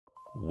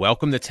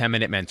Welcome to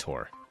 10-Minute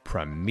Mentor,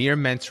 premier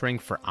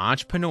mentoring for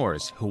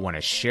entrepreneurs who want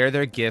to share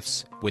their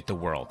gifts with the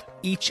world.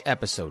 Each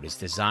episode is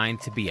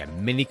designed to be a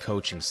mini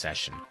coaching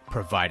session,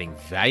 providing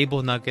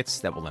valuable nuggets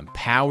that will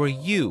empower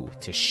you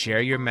to share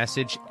your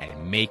message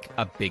and make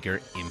a bigger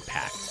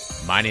impact.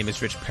 My name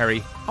is Rich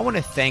Perry. I want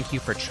to thank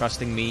you for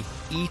trusting me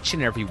each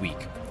and every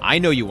week. I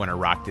know you want to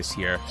rock this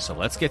year, so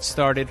let's get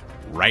started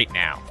right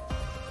now.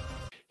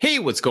 Hey,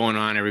 what's going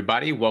on,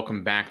 everybody?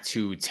 Welcome back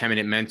to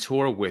 10-Minute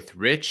Mentor with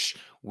Rich.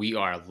 We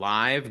are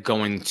live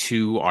going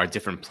to our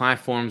different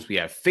platforms. We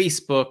have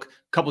Facebook, a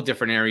couple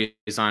different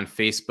areas on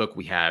Facebook.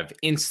 We have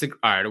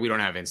Instagram. We don't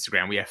have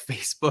Instagram. We have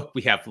Facebook.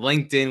 We have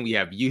LinkedIn. We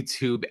have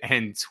YouTube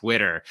and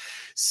Twitter.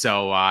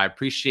 So I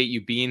appreciate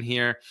you being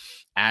here.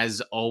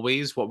 As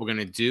always, what we're going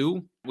to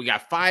do, we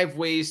got 5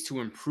 ways to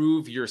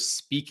improve your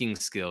speaking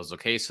skills.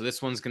 Okay, so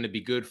this one's going to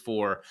be good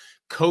for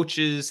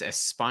coaches,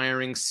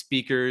 aspiring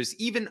speakers,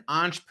 even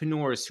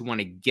entrepreneurs who want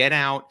to get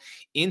out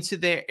into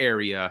their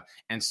area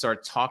and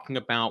start talking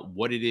about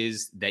what it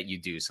is that you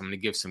do. So I'm going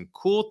to give some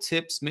cool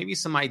tips, maybe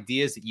some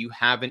ideas that you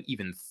haven't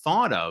even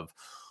thought of,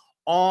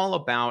 all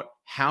about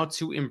how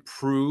to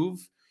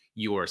improve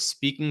your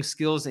speaking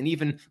skills and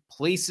even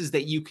places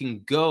that you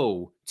can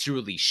go to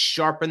really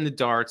sharpen the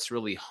darts,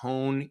 really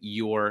hone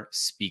your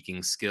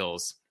speaking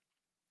skills.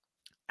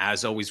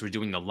 As always, we're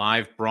doing the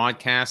live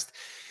broadcast.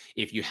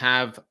 If you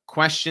have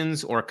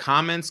questions or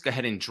comments, go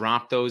ahead and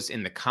drop those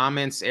in the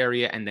comments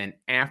area. And then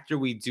after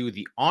we do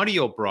the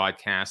audio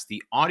broadcast,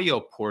 the audio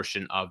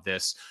portion of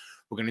this,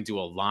 we're going to do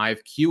a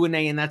live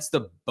Q&A, and that's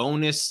the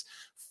bonus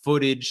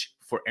footage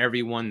for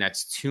everyone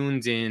that's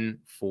tuned in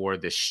for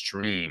the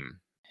stream.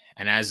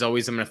 And as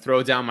always, I'm going to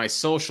throw down my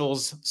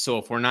socials. So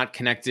if we're not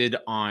connected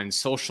on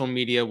social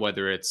media,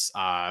 whether it's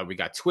we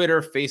got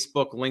Twitter,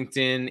 Facebook,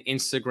 LinkedIn,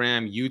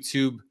 Instagram,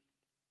 YouTube,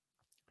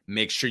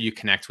 make sure you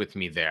connect with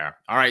me there.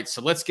 All right,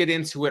 so let's get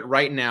into it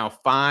right now.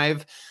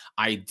 5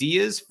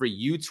 ideas for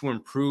you to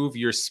improve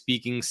your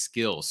speaking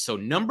skills. So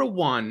number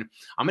 1,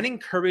 I'm going to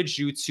encourage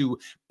you to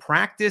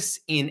practice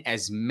in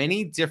as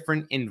many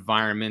different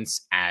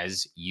environments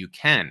as you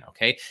can,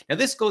 okay? Now,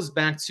 this goes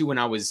back to when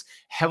I was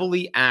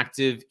heavily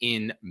active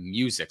in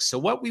music. So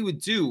what we would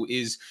do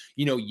is,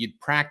 you'd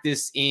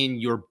practice in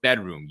your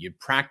bedroom. You'd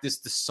practice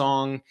the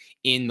song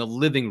in the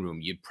living room.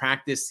 You'd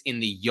practice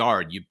in the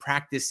yard. You'd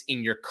practice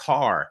in your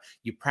car.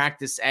 You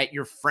practice at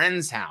your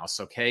friend's house,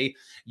 okay?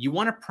 You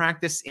want to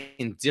practice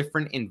in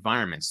different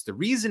environments. The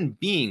reason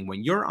being,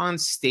 when you're on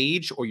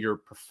stage or you're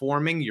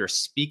performing, you're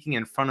speaking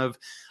in front of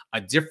a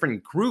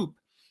different group,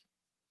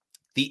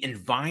 the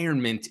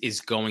environment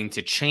is going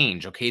to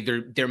change, okay?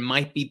 There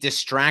might be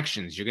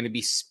distractions. You're going to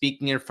be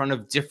speaking in front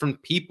of different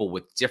people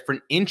with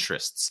different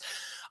interests.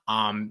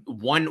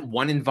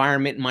 One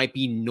environment might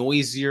be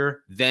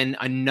noisier than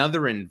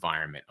another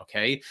environment,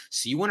 okay?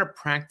 So you want to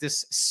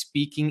practice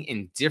speaking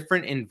in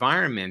different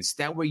environments.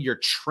 That way you're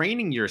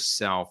training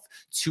yourself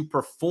to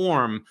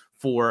perform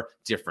for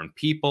different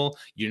people.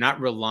 You're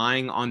not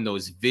relying on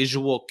those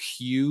visual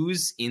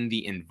cues in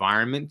the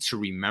environment to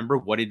remember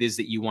what it is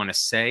that you want to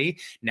say.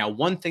 Now,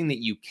 one thing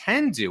that you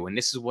can do, and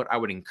this is what I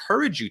would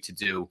encourage you to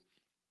do,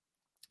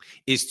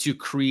 is to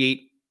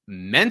create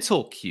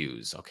mental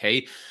cues,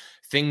 okay?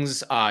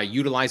 Things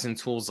utilizing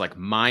tools like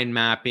mind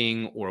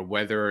mapping, or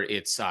whether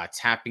it's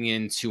tapping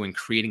into and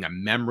creating a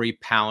memory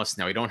palace.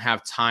 Now, we don't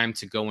have time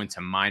to go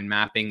into mind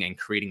mapping and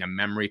creating a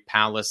memory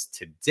palace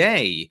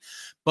today,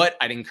 but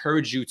I'd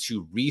encourage you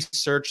to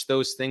research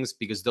those things,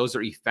 because those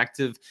are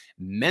effective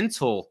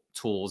mental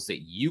tools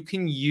that you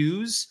can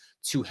use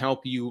to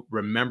help you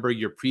remember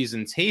your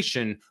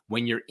presentation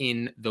when you're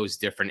in those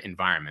different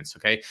environments,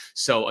 okay?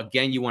 So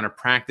again, you want to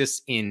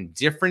practice in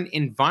different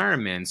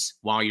environments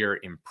while you're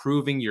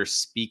improving your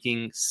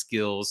speaking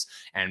skills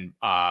and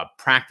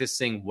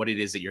practicing what it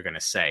is that you're going to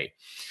say.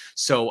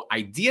 So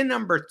idea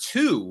number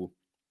 2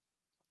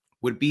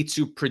 would be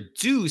to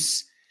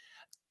produce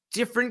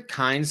different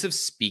kinds of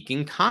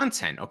speaking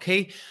content,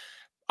 okay?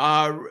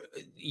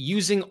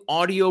 Using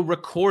audio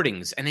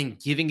recordings and then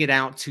giving it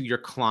out to your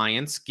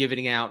clients,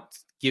 giving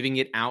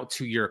it out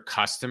to your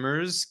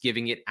customers,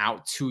 giving it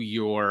out to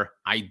your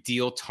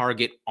ideal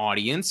target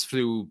audience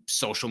through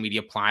social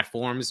media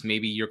platforms.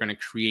 Maybe you're going to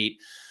create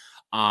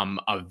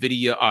a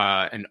video,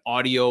 an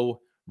audio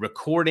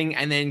recording,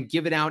 and then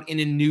give it out in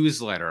a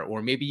newsletter,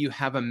 or maybe you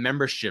have a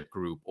membership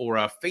group or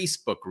a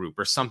Facebook group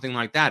or something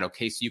like that,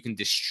 okay? So you can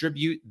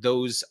distribute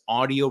those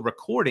audio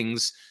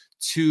recordings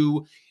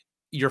to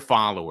your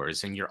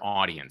followers and your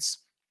audience.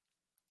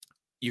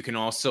 You can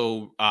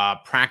also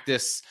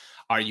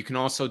you can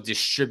also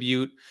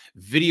distribute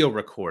video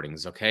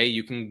recordings, okay?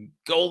 You can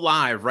go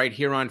live right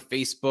here on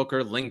Facebook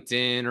or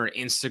LinkedIn or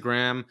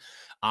Instagram.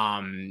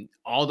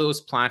 All those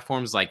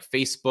platforms like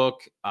Facebook,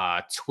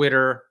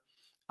 Twitter,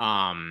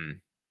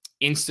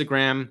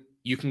 Instagram,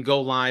 you can go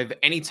live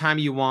anytime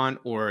you want,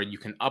 or you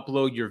can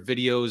upload your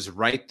videos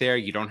right there.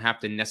 You don't have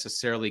to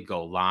necessarily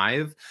go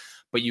live,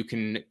 but you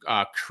can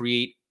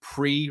create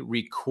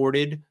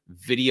pre-recorded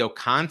video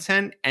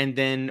content and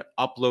then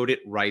upload it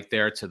right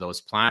there to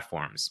those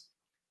platforms.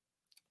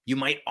 You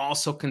might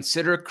also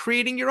consider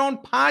creating your own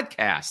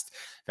podcast.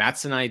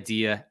 That's an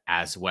idea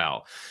as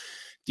well.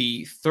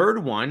 The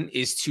third one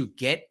is to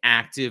get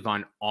active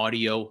on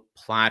audio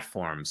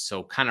platforms.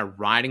 So, kind of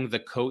riding the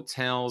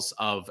coattails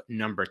of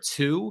number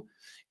two,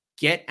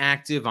 get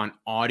active on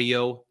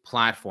audio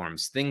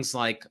platforms, things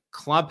like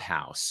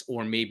Clubhouse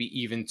or maybe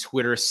even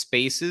Twitter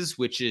Spaces,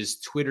 which is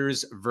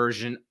Twitter's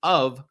version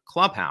of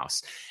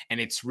Clubhouse. And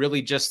it's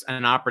really just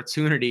an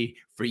opportunity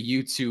for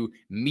you to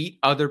meet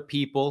other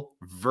people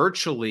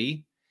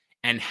virtually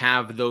and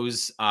have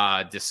those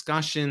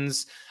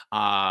discussions,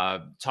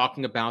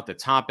 talking about the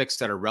topics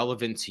that are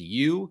relevant to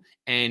you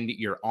and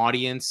your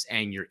audience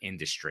and your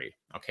industry.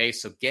 Okay,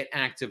 so get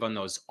active on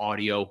those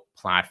audio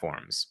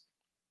platforms.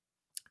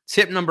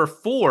 Tip number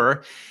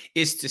 4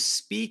 is to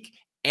speak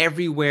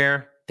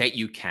everywhere that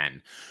you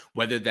can,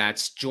 whether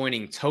that's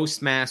joining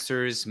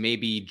Toastmasters,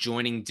 maybe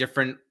joining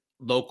different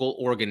local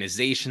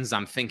organizations.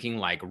 I'm thinking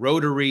like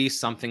Rotary,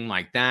 something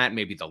like that,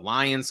 maybe the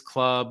Lions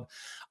Club.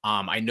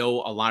 I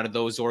know a lot of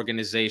those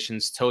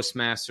organizations,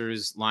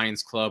 Toastmasters,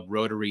 Lions Club,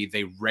 Rotary,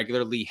 they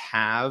regularly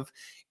have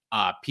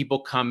people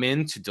come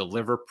in to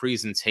deliver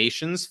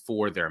presentations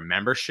for their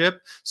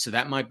membership. So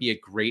that might be a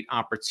great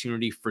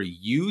opportunity for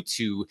you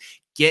to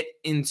get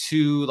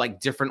into like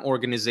different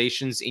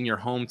organizations in your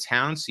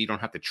hometown so you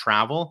don't have to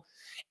travel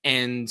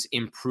and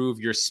improve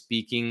your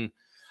speaking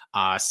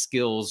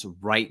skills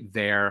right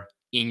there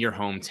in your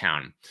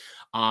hometown.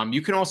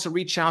 You can also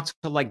reach out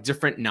to like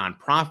different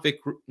nonprofit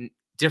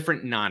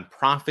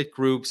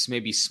groups,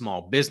 maybe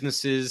small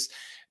businesses,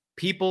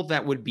 people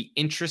that would be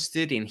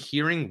interested in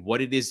hearing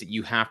what it is that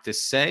you have to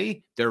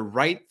say. They're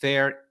right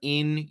there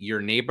in your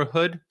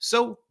neighborhood.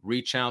 So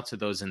reach out to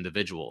those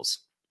individuals.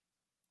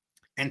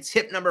 And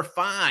tip number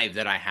 5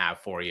 that I have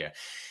for you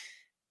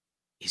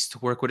is to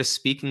work with a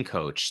speaking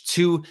coach,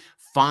 to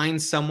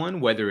find someone,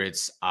 whether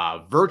it's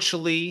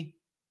virtually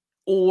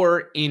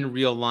or in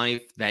real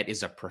life, that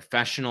is a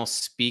professional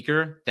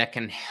speaker that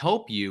can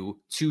help you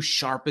to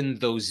sharpen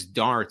those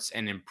darts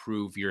and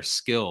improve your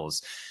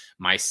skills.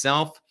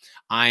 Myself,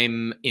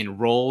 I'm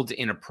enrolled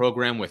in a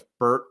program with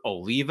Bert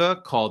Oliva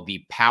called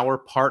the Power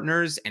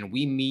Partners, and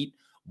we meet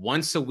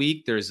once a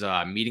week. There's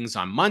meetings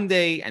on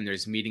Monday and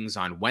there's meetings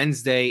on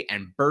Wednesday.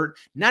 And Bert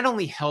not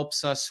only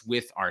helps us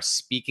with our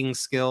speaking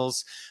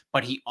skills,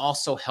 but he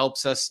also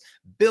helps us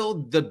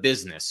build the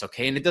business.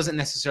 Okay. And it doesn't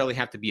necessarily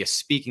have to be a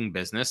speaking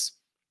business,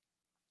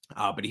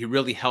 but he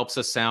really helps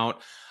us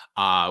out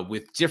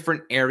with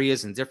different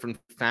areas and different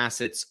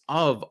facets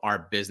of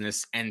our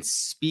business. And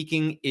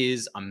speaking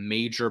is a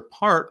major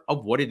part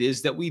of what it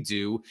is that we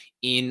do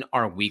in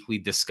our weekly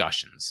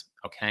discussions.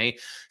 Okay.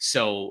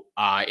 So,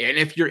 and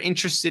if you're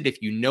interested,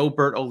 if you know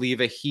Bert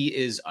Oliva, he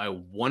is a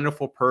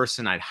wonderful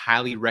person. I'd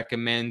highly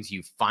recommend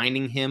you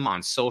finding him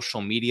on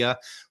social media.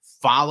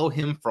 Follow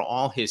him for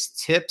all his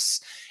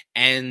tips.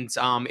 And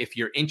if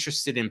you're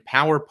interested in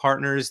Power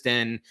Partners,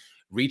 then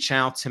reach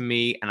out to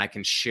me and I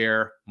can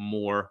share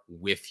more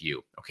with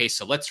you. Okay,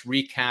 so let's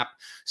recap.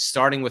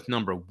 Starting with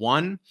number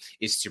 1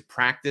 is to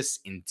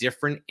practice in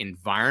different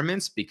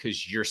environments,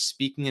 because your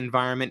speaking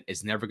environment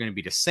is never going to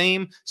be the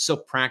same. So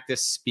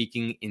practice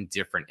speaking in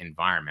different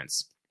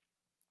environments.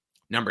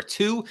 Number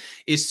 2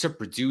 is to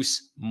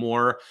produce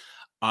more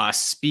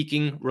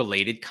speaking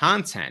related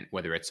content,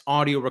 whether it's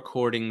audio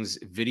recordings,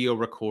 video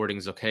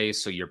recordings. Okay,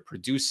 so you're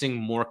producing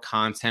more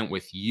content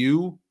with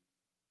you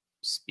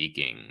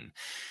speaking.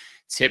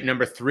 Tip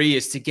number 3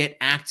 is to get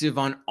active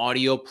on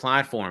audio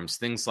platforms,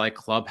 things like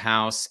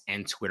Clubhouse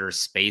and Twitter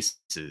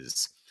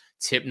Spaces.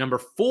 Tip number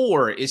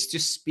 4 is to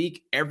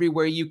speak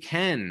everywhere you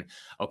can.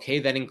 Okay,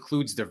 that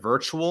includes the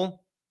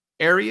virtual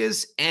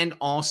areas and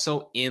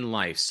also in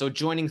life. So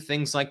joining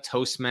things like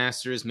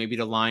Toastmasters, maybe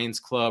the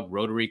Lions Club,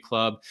 Rotary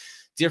Club,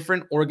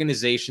 different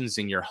organizations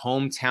in your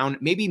hometown,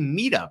 maybe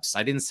meetups.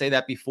 I didn't say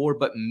that before,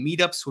 but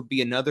meetups would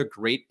be another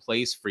great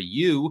place for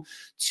you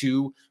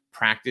to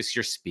practice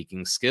your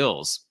speaking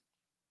skills.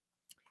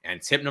 And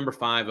tip number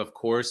 5, of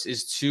course,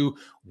 is to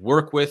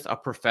work with a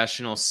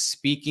professional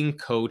speaking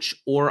coach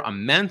or a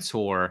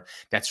mentor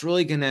that's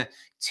really going to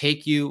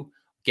take you,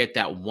 get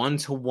that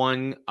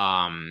one-to-one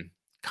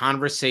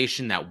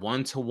conversation, that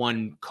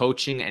one-to-one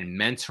coaching and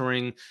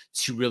mentoring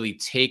to really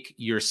take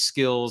your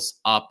skills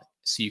up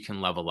so you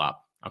can level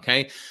up.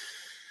 Okay.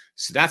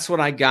 So that's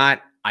what I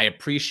got. I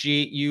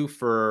appreciate you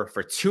for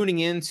tuning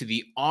in to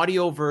the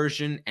audio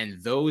version,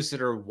 and those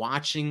that are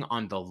watching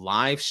on the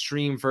live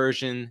stream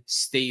version,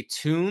 stay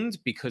tuned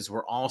because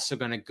we're also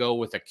going to go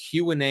with a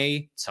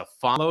Q&A to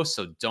follow.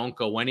 So don't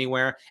go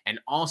anywhere. And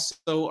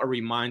also a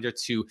reminder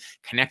to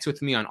connect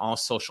with me on all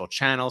social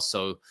channels.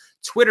 So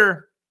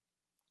Twitter,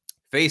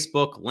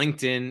 Facebook,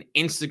 LinkedIn,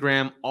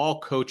 Instagram,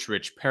 all Coach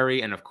Rich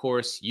Perry. And of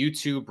course,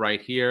 YouTube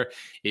right here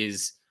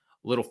is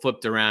a little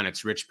flipped around.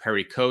 It's Rich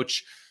Perry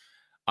Coach.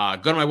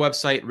 Go to my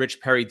website,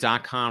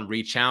 richperry.com.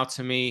 Reach out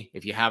to me.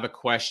 If you have a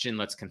question,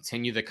 let's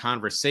continue the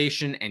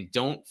conversation. And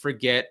don't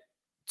forget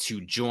to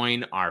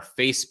join our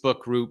Facebook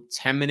group,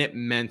 10-Minute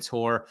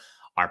Mentor,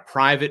 our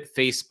private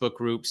Facebook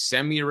group.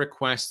 Send me a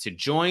request to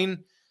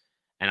join,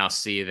 and I'll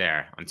see you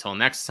there. Until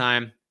next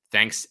time,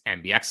 Thanks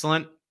and be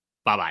excellent.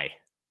 Bye-bye.